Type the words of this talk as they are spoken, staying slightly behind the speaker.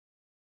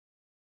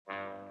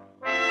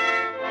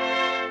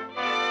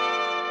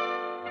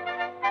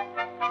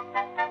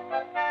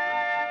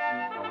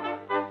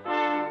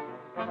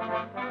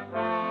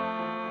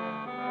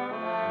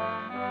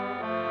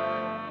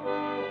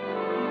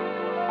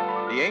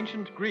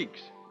ancient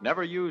Greeks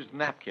never used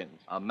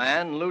napkins. A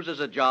man loses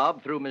a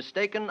job through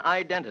mistaken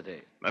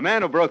identity. The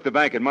man who broke the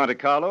bank at Monte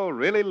Carlo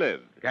really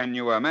lived. Can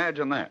you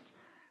imagine that?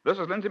 This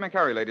is Lindsay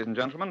McCarry, ladies and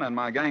gentlemen, and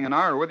my gang and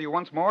I are with you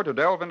once more to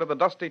delve into the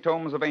dusty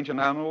tomes of ancient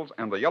annals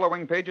and the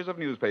yellowing pages of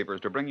newspapers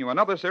to bring you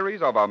another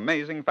series of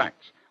amazing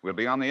facts. We'll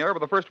be on the air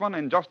with the first one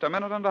in just a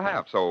minute and a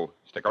half, so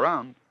stick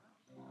around.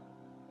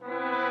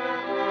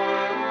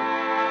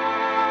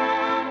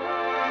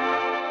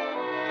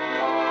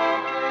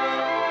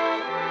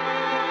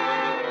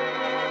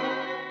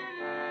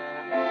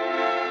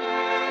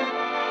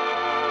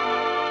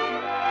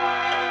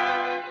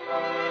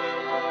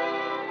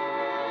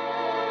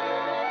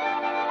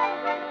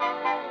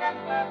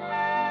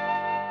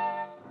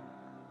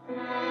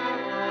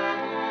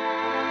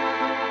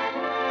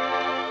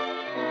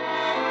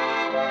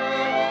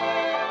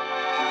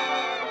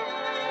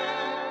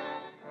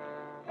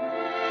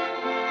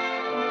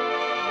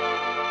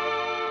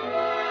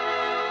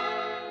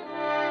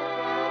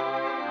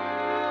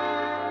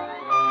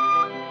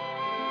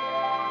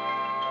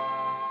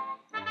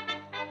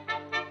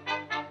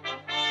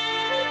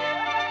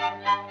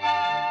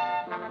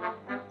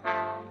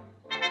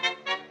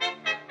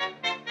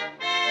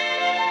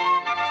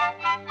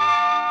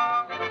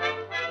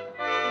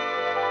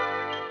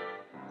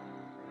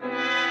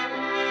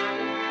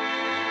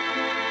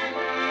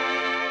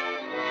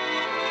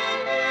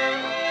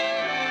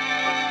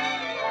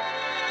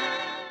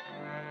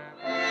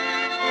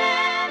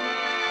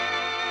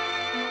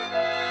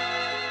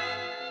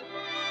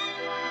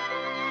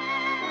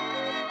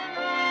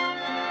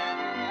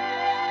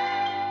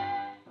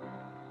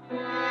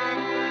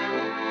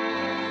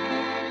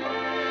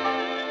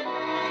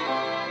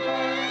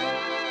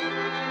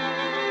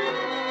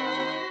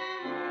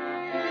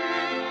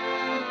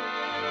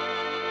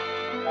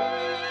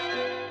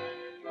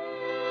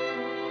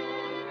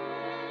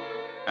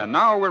 And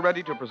now we're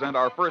ready to present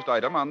our first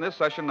item on this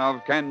session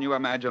of Can You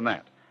Imagine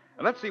That?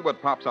 Let's see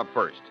what pops up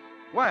first.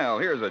 Well,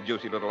 here's a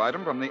juicy little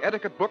item from the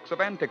etiquette books of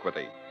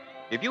antiquity.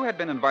 If you had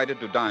been invited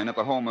to dine at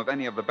the home of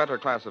any of the better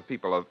class of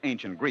people of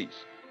ancient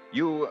Greece,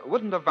 you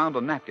wouldn't have found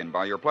a napkin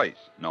by your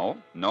place. No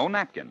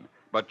napkin.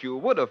 But you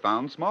would have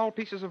found small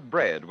pieces of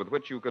bread with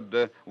which you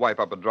could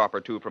wipe up a drop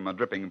or two from a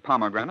dripping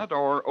pomegranate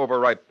or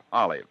overripe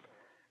olive.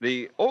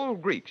 The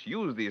old Greeks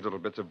used these little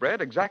bits of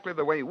bread exactly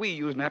the way we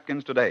use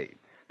napkins today.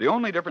 The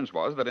only difference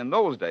was that in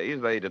those days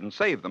they didn't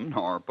save them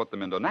nor put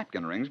them into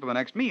napkin rings for the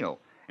next meal.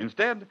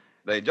 Instead,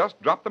 they just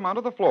dropped them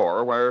onto the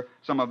floor where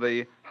some of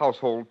the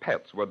household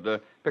pets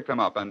would pick them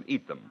up and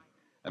eat them.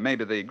 And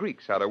maybe the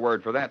Greeks had a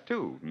word for that,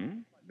 too.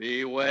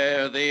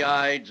 Beware the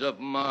Ides of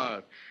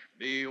March.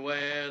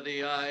 Beware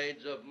the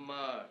Ides of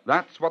March.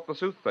 That's what the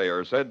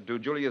soothsayer said to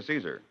Julius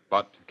Caesar.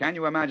 But can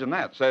you imagine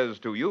that says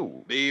to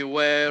you?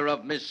 Beware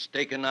of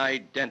mistaken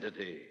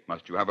identity.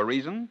 Must you have a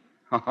reason?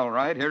 All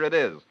right, here it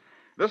is.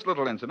 This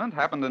little incident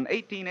happened in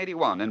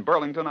 1881 in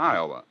Burlington,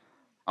 Iowa.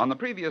 On the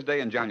previous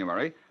day in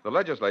January, the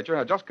legislature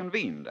had just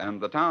convened,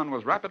 and the town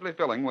was rapidly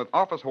filling with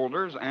office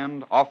holders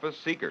and office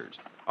seekers.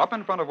 Up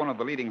in front of one of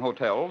the leading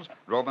hotels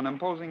drove an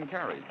imposing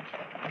carriage.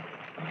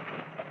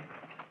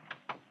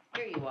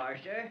 Here you are,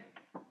 sir.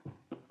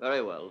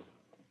 Very well.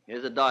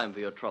 Here's a dime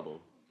for your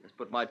trouble. Just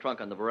put my trunk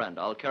on the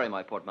veranda. I'll carry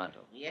my portmanteau.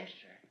 Yes,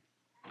 sir.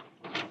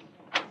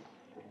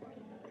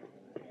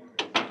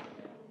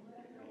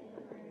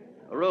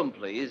 A room,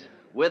 please,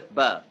 with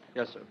bath.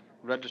 Yes, sir.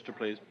 Register,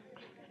 please.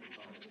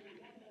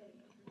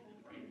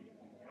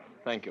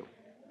 Thank you.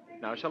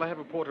 Now, shall I have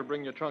a porter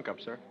bring your trunk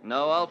up, sir?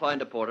 No, I'll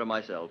find a porter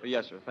myself.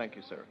 Yes, sir. Thank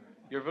you, sir.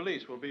 Your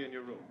valise will be in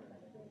your room.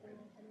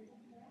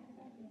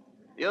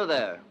 You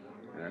there.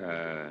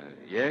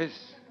 Yes?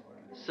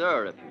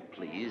 Sir, if you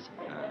please.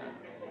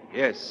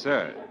 Yes,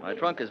 sir. My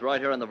trunk is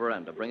right here on the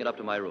veranda. Bring it up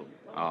to my room.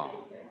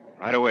 Oh,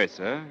 right away,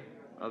 sir.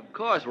 Of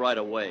course, right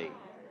away.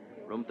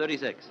 Room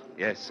 36.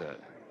 Yes, sir.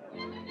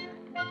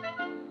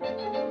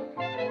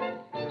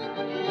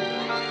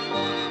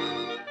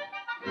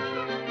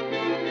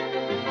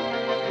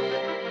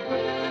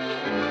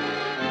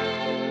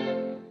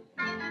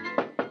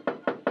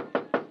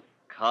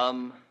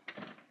 Come.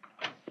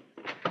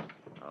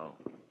 Oh,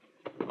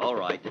 all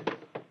right.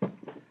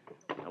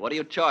 Now, what do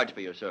you charge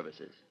for your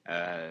services?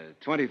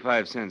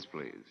 25 cents,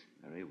 please.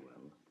 Very well.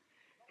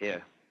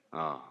 Here.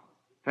 Oh,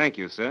 thank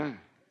you, sir.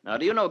 Now,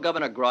 do you know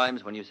Governor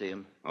Grimes when you see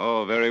him?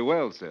 Oh, very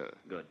well, sir.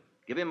 Good.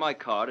 Give him my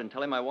card and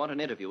tell him I want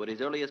an interview at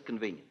his earliest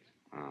convenience.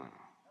 Oh.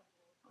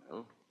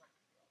 Well,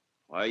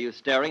 why are you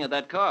staring at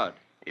that card?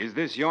 Is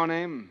this your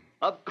name?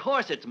 Of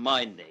course it's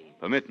my name.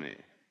 Permit me.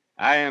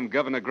 I am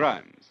Governor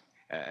Grimes.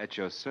 At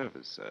your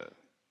service, sir.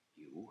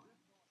 You?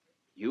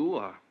 You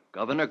are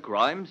Governor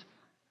Grimes?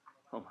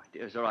 Oh, my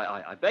dear sir,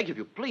 I beg of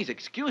you, please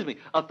excuse me.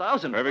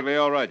 1,000... Perfectly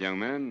all right, young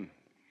man.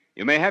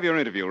 You may have your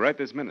interview right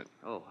this minute.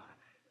 Oh,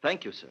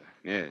 thank you, sir.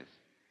 Yes.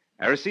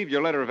 I received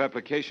your letter of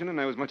application,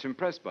 and I was much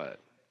impressed by it.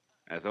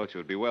 I thought you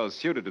would be well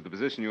suited to the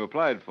position you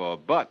applied for,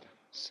 but,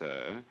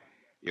 sir,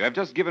 you have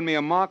just given me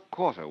a marked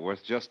quarter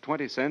worth just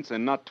 20 cents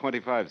and not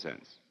 25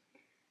 cents.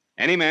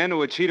 Any man who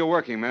would cheat a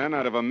working man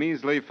out of a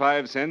measly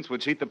 5 cents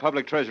would cheat the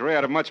public treasury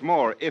out of much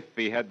more if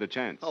he had the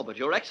chance. Oh, but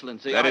Your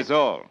Excellency, That is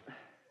all.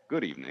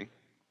 Good evening.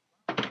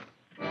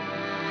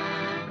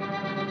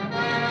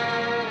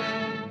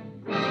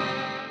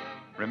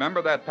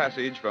 Remember that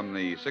passage from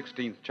the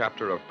 16th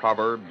chapter of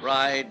Proverbs?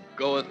 Pride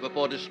goeth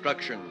before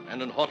destruction,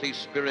 and an haughty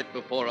spirit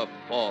before a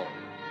fall.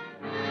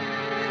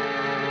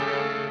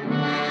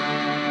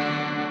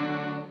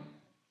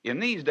 In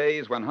these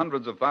days, when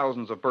hundreds of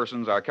thousands of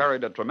persons are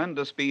carried at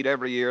tremendous speed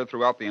every year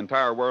throughout the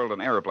entire world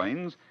in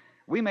airplanes,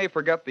 we may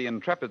forget the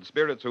intrepid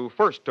spirits who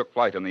first took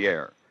flight in the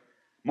air.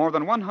 More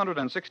than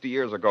 160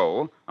 years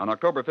ago, on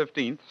October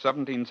 15th,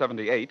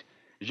 1778,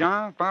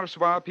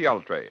 Jean-François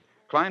Pialtre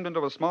climbed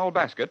into a small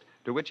basket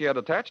to which he had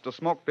attached a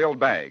smoke-filled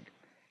bag.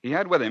 He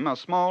had with him a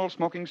small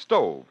smoking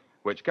stove,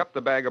 which kept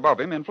the bag above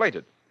him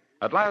inflated.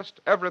 At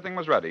last, everything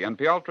was ready, and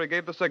Pialtre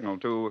gave the signal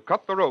to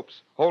cut the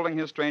ropes holding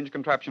his strange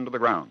contraption to the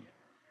ground.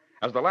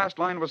 As the last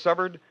line was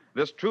severed,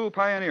 this true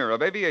pioneer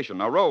of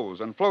aviation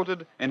arose and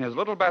floated in his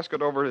little basket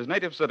over his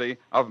native city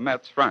of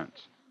Metz,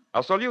 France.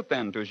 A salute,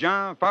 then, to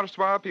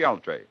Jean-François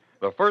Pialtre,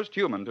 the first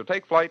human to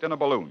take flight in a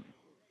balloon.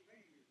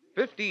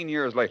 15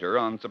 years later,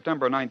 on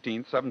September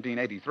 19,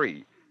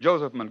 1783,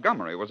 Joseph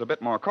Montgomery was a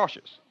bit more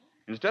cautious.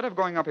 Instead of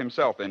going up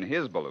himself in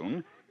his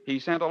balloon, he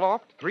sent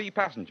aloft 3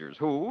 passengers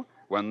who,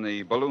 when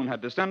the balloon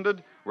had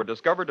descended, were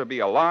discovered to be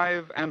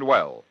alive and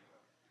well.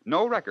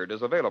 No record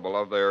is available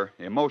of their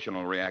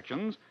emotional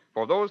reactions,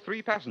 for those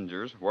 3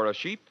 passengers were a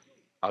sheep,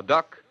 a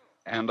duck,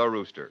 and a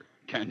rooster.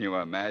 Can you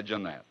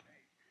imagine that?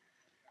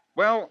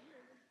 Well,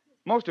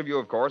 most of you,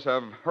 of course,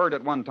 have heard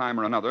at one time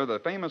or another the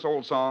famous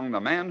old song, The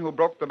Man Who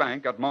Broke the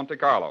Bank at Monte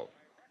Carlo.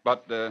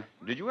 But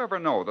did you ever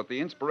know that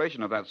the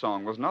inspiration of that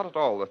song was not at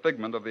all the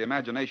figment of the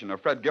imagination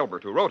of Fred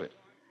Gilbert, who wrote it?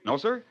 No,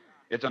 sir.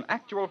 It's an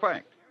actual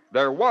fact.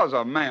 There was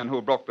a man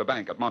who broke the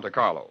bank at Monte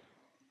Carlo.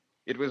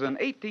 It was in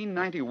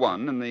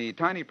 1891, in the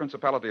tiny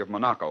principality of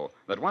Monaco,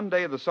 that one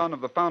day the son of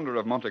the founder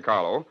of Monte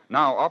Carlo,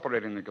 now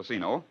operating the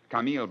casino,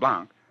 Camille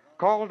Blanc,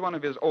 called one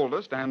of his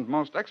oldest and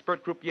most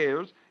expert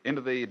croupiers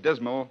into the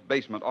dismal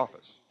basement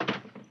office.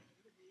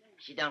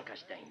 Sit down,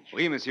 Castange.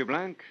 Oui, Monsieur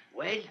Blanc.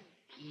 Well,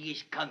 he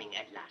is coming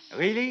at last.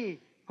 Really?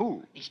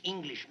 Who? This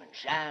Englishman,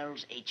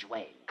 Charles H.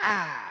 Wells.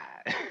 Ah!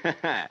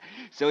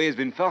 So he has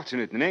been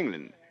fortunate in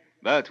England.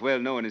 But, well,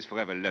 no one is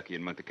forever lucky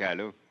in Monte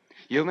Carlo.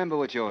 You remember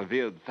what your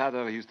revered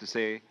father used to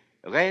say?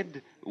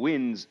 Red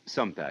wins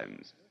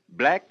sometimes.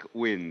 Black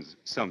wins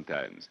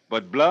sometimes.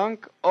 But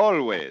Blanc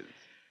always.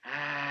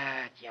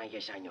 Ah, tiens,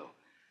 yes, I know.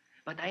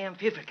 But I am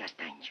fearful,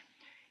 Castange.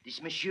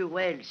 This Monsieur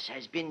Wells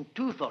has been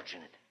too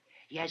fortunate.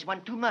 He has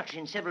won too much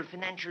in several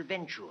financial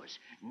ventures.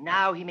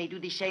 Now he may do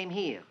the same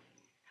here.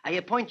 I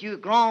appoint you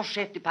grand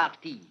chef de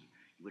partie.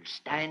 You will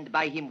stand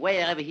by him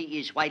wherever he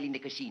is while in the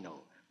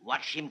casino.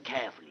 Watch him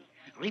carefully.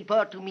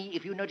 Report to me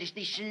if you notice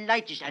the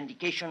slightest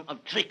indication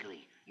of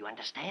trickery. You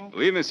understand?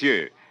 Oui,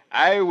 monsieur.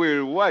 I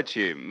will watch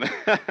him.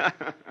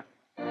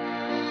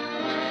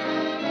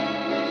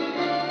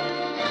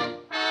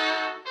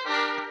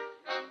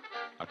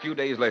 A few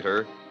days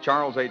later,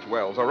 Charles H.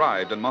 Wells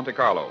arrived in Monte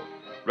Carlo,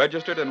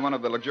 registered in one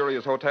of the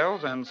luxurious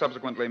hotels, and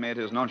subsequently made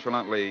his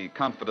nonchalantly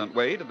confident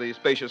way to the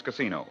spacious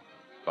casino.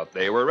 But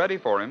they were ready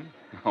for him,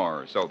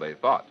 or so they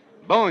thought.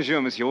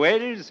 Bonjour, Monsieur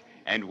Wells,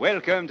 and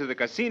welcome to the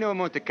Casino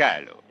Monte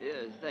Carlo.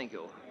 Yes, thank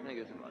you. Thank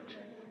you so much.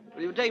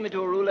 Will you take me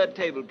to a roulette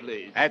table,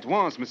 please? At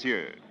once,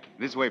 monsieur.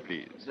 This way,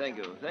 please. Thank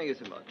you. Thank you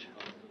so much.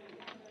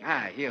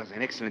 Ah, here's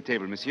an excellent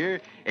table,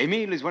 monsieur.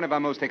 Emile is one of our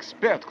most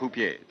expert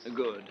croupiers.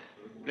 Good.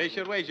 Place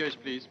your wagers,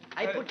 please.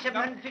 I put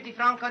 750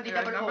 francs on the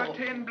double O.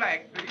 10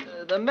 black, please.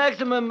 The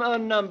maximum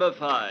on number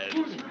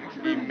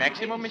 5. The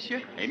maximum,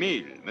 monsieur?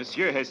 Emile,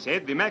 monsieur has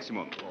said the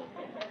maximum.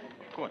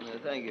 Of course.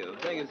 Thank you.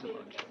 Thank you so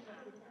much.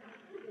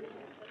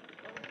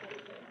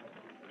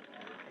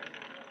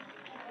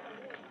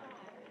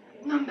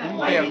 Number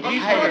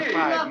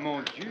Five,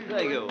 mon Dieu.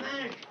 Thank you.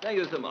 Thank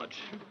you so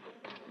much.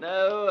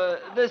 Now,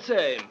 the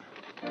same.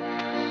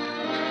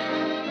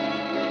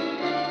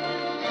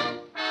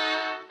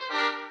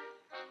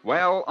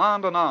 Well,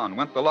 on and on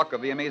went the luck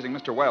of the amazing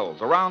Mr.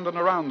 Wells. Around and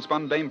around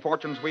spun Dame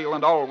Fortune's wheel,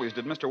 and always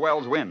did Mr.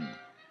 Wells win.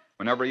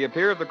 Whenever he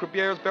appeared, the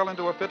croupiers fell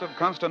into a fit of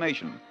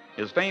consternation.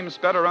 His fame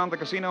sped around the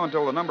casino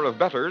until the number of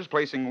bettors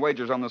placing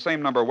wagers on the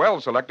same number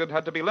Wells selected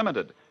had to be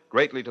limited,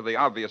 greatly to the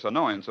obvious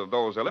annoyance of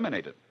those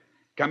eliminated.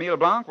 Camille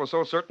Blanc was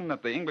so certain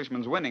that the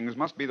Englishman's winnings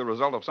must be the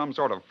result of some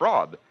sort of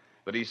fraud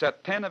that he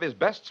set 10 of his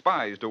best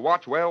spies to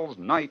watch Wells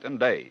night and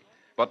day.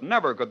 But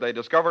never could they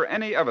discover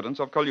any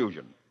evidence of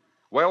collusion.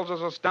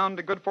 Wells's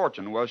astounding good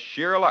fortune was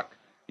sheer luck.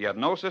 He had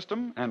no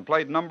system and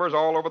played numbers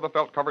all over the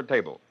felt-covered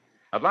table.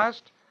 At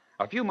last,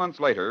 a few months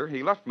later,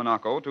 he left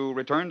Monaco to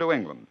return to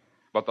England.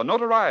 But the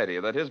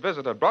notoriety that his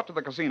visit had brought to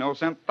the casino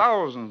sent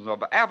thousands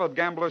of avid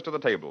gamblers to the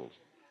tables.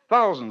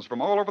 Thousands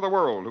from all over the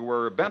world who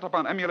were bent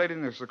upon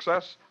emulating the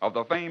success of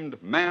the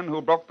famed man who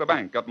broke the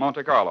bank at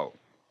Monte Carlo.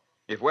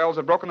 If Wells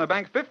had broken the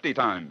bank 50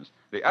 times,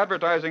 the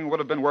advertising would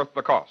have been worth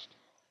the cost.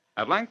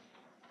 At length,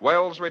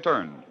 Wells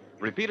returned,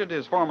 repeated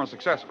his former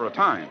success for a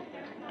time,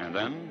 and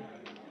then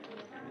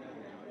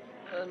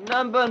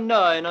Number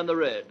 9 on the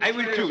red. I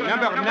will too.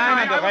 Number 9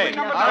 on the red.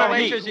 All For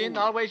me. wagers in,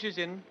 all wagers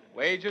in.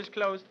 Wagers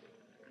closed.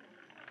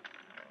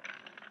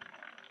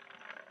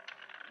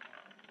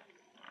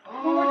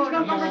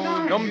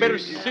 Number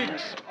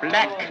 6,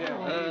 black.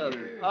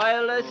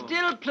 I'll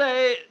still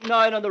play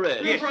 9 on the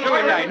red. Yes, so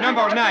will I.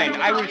 Number 9.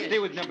 I will stay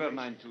with number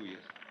 9 too, yes.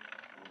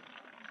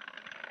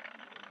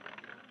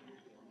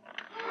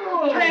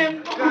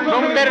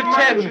 Number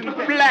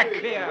 10, black.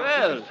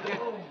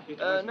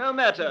 Well, no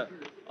matter.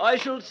 I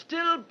shall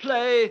still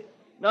play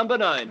number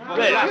 9. For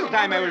the last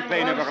time I will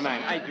play number 9.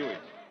 I do it.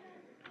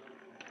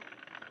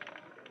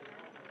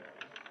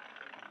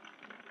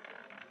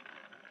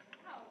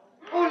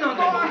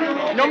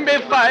 Number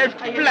 5,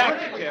 black.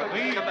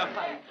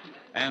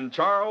 And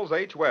Charles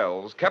H.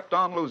 Wells kept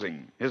on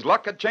losing. His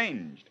luck had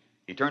changed.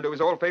 He turned to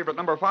his old favorite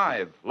number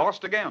 5,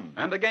 lost again,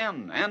 and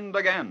again, and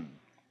again.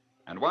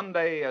 And one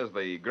day, as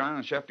the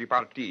Grand Chef du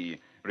Parti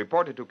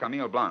reported to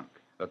Camille Blanc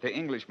that the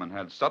Englishman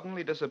had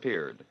suddenly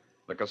disappeared,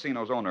 the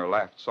casino's owner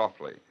laughed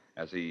softly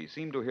as he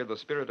seemed to hear the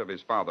spirit of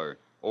his father,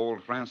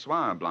 old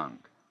Francois Blanc,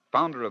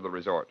 founder of the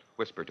resort,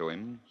 whisper to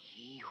him,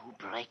 He who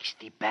breaks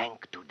the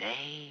bank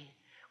today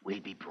will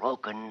be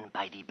broken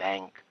by the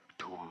bank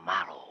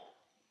tomorrow.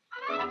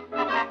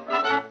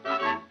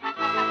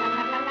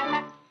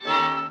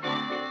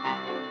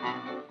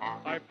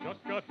 I've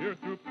just got here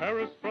through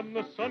Paris from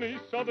the sunny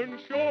southern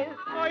shore.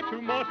 I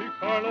to Monte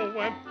Carlo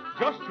went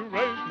just to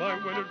raise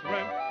my winter's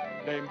rent.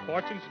 Dame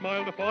Fortune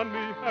smiled upon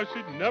me as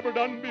she'd never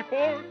done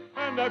before,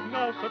 and I've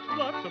now such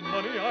lots of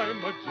money,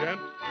 I'm a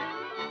gent.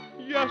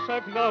 Yes,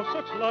 I've now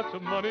such lots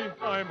of money,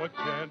 I'm a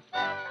gent.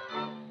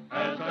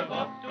 As I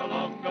walked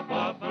along the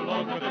bob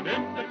along with an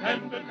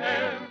independent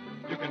air,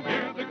 you can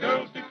hear the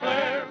girls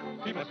declare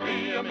he must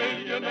be a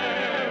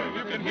millionaire.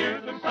 You can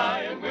hear them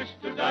sigh and wish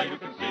to die. You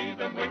can see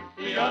them wink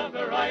the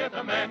other eye at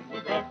the man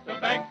who broke the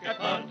bank at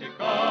Monte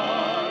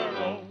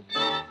Carlo.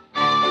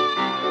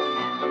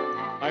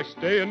 I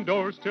stay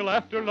indoors till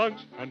after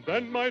lunch, and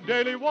then my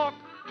daily walk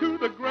to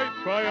the great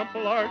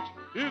triumphal arch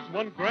is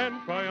one grand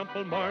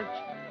triumphal march,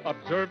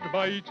 observed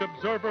by each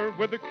observer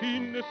with the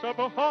keenness of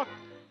a hawk.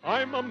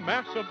 I'm a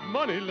mass of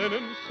money,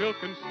 linen, silk,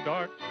 and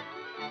starch.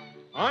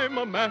 I'm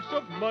a mass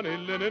of money,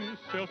 linen,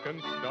 silk, and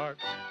starch.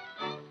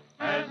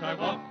 As I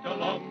walked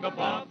along the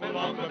bob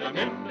along with an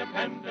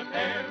independent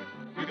air,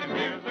 you can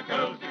hear the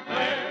girls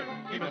declare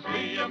he must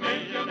be a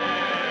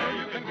millionaire.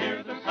 You can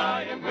hear them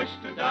sigh and wish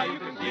to die. You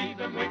can see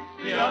them wink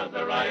the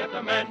other eye at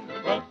the man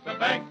who broke the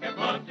bank at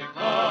Monte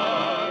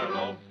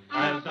Carlo.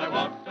 As I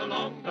walked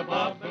along the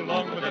bob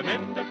along with an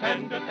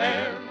independent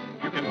air,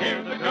 you can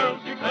hear the girls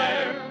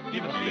declare he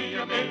must be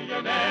a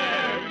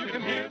millionaire. You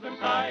can hear them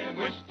sigh and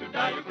wish to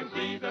die. You can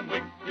see them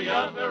wink the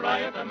other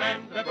eye at the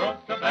man that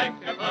broke the bank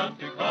at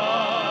Monte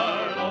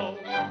Carlo.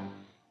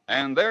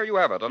 And there you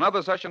have it,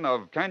 another session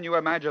of Can You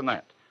Imagine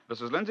That?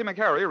 This is Lindsay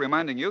McCary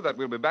reminding you that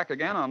we'll be back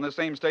again on this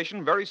same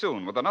station very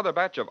soon with another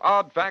batch of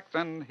odd facts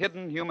and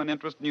hidden human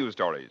interest news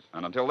stories.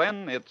 And until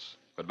then, it's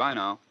goodbye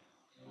now.